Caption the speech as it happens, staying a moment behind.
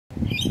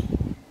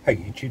Hey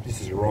YouTube,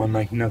 this is Ryan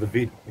making another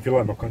vid. If you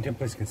like my content,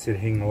 please consider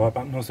hitting the like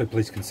button. Also,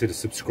 please consider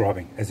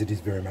subscribing, as it is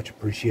very much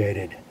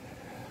appreciated.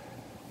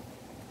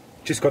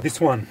 Just got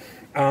this one.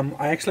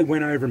 I actually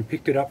went over and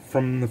picked it up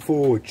from the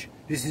forge.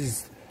 This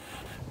is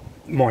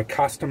my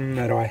custom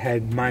that I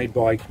had made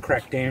by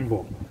Cracked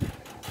Anvil.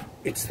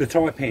 It's the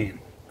Taipan.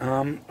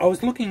 I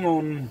was looking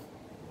on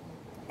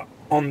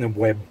the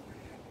web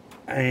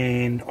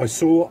and I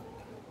saw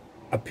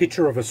a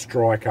picture of a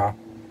striker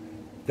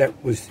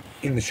that was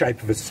in the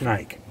shape of a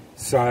snake.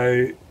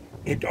 So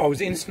I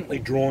was instantly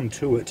drawn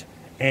to it,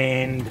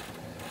 and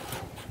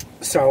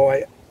so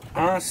I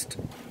asked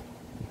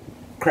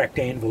Cracked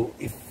Anvil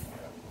if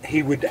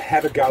he would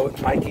have a go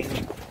at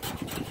making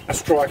a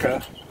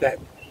striker that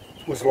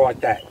was like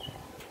that.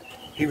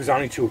 He was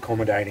only too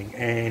accommodating,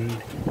 and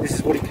this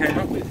is what he came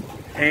up with.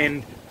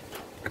 And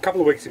a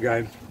couple of weeks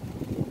ago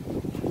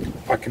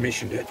I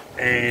commissioned it,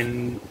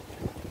 and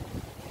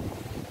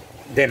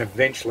then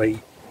eventually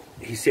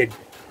he said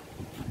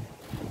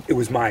it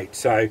was made.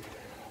 So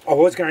I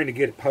was going to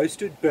get it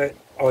posted, but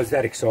I was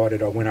that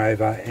excited I went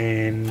over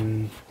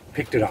and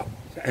picked it up,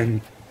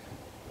 and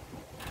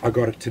I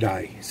got it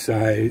today.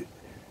 So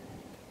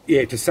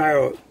yeah, to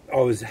say I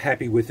was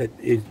happy with it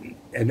is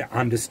an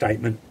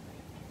understatement.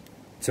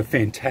 It's a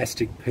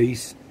fantastic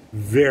piece,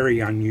 very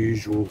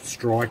unusual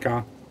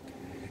striker.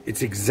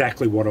 It's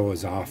exactly what I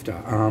was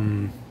after.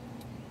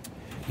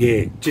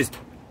 Yeah, just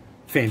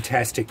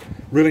fantastic.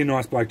 Really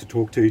nice bloke to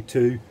talk to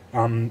too.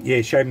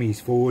 Yeah, showed me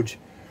his forge.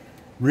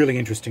 Really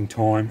interesting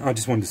time. I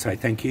just wanted to say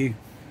thank you.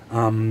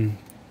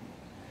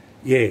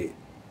 Yeah,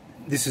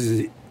 this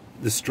is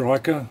the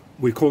striker.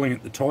 We're calling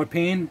it the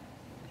Taipan.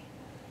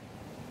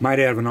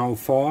 Made out of an old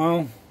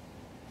file.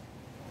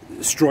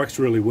 Strikes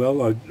really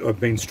well. I've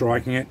been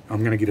striking it. I'm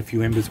going to get a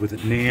few embers with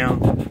it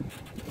now.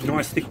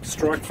 Nice thick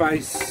strike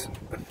face.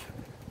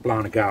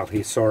 Blowing a gale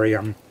here, sorry.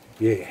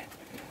 Yeah.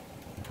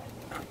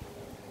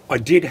 I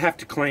did have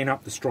to clean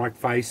up the strike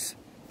face.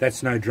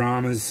 That's no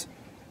dramas.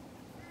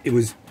 It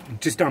was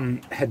just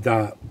had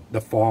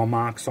the file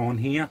marks on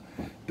here,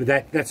 but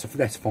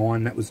that's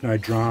fine. That was no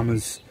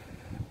dramas.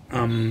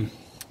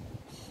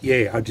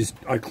 Yeah,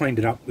 I cleaned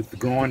it up with the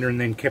grinder and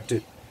then kept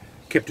it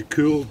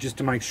cool just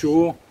to make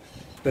sure.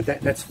 But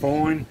that's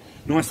fine.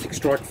 Nice thick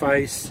strike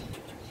face.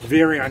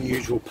 Very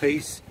unusual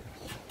piece.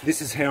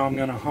 This is how I'm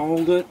going to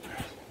hold it.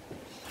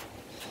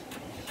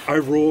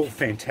 Overall,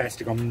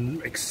 fantastic.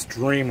 I'm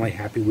extremely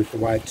happy with the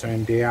way it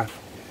turned out.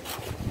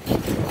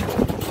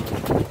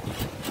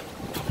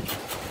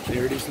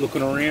 There it is,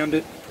 looking around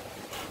it.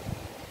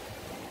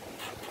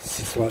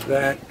 Sits like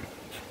that.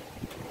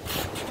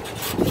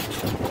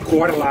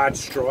 Quite a large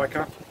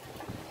striker.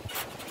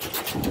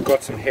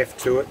 Got some heft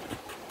to it.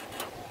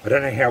 I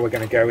don't know how we're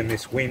going to go in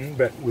this wind,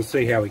 but we'll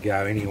see how we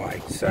go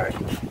anyway. So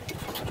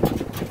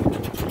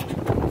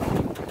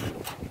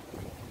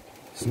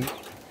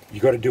you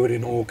got to do it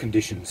in all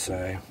conditions,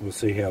 so we'll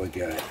see how we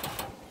go.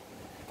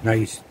 No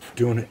use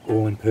doing it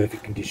all in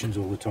perfect conditions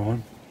all the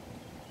time.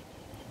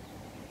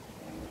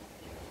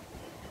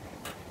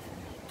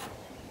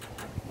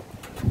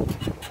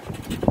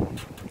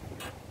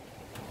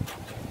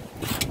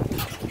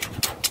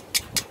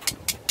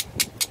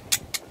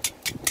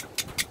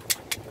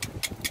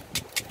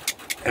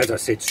 As I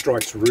said,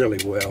 strikes really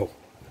well.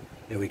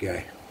 There we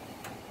go.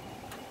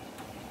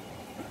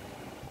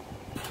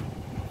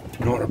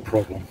 Not a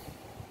problem.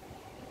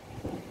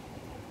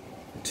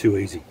 Too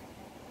easy.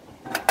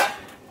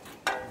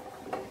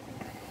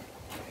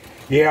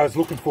 Yeah, I was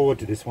looking forward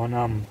to this one.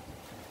 I'm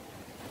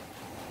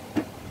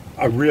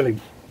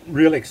really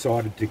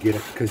excited to get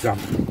it, because I'm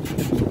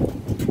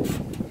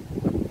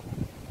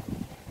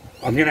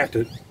gonna have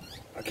to.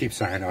 I keep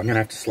saying I'm gonna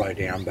have to slow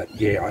down, but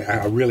yeah,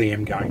 I really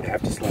am going to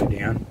have to slow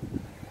down.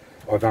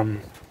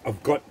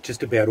 I've got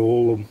just about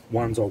all the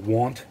ones I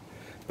want,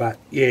 but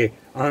yeah,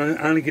 I'm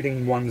only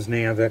getting ones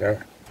now that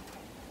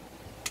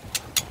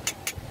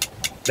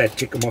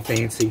tickle my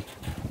fancy,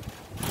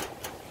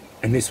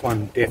 and this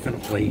one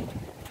definitely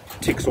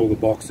ticks all the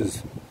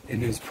boxes,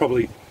 and is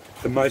probably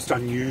the most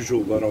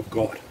unusual that I've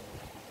got.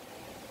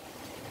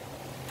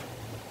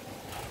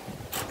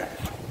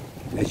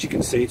 As you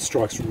can see, it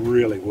strikes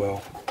really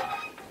well.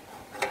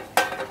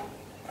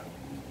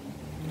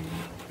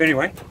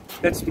 Anyway,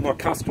 that's my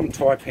custom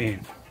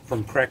Taipan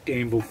from Cracked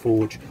Anvil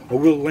Forge. I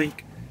will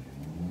link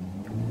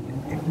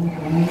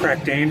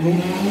Cracked Anvil.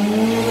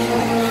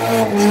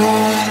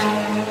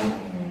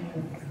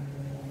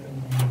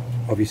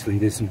 Obviously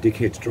there's some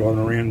dickheads driving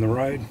around the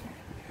road.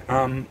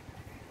 I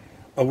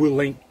will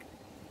link,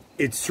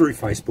 it's through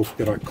Facebook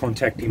that I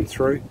contact him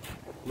through.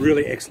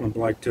 Really excellent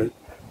bloke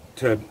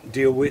to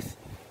deal with.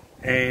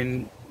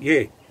 And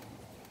yeah,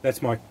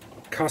 that's my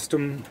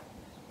custom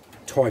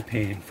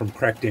Taipan from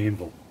Cracked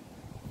Anvil.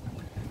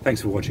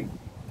 Thanks for watching.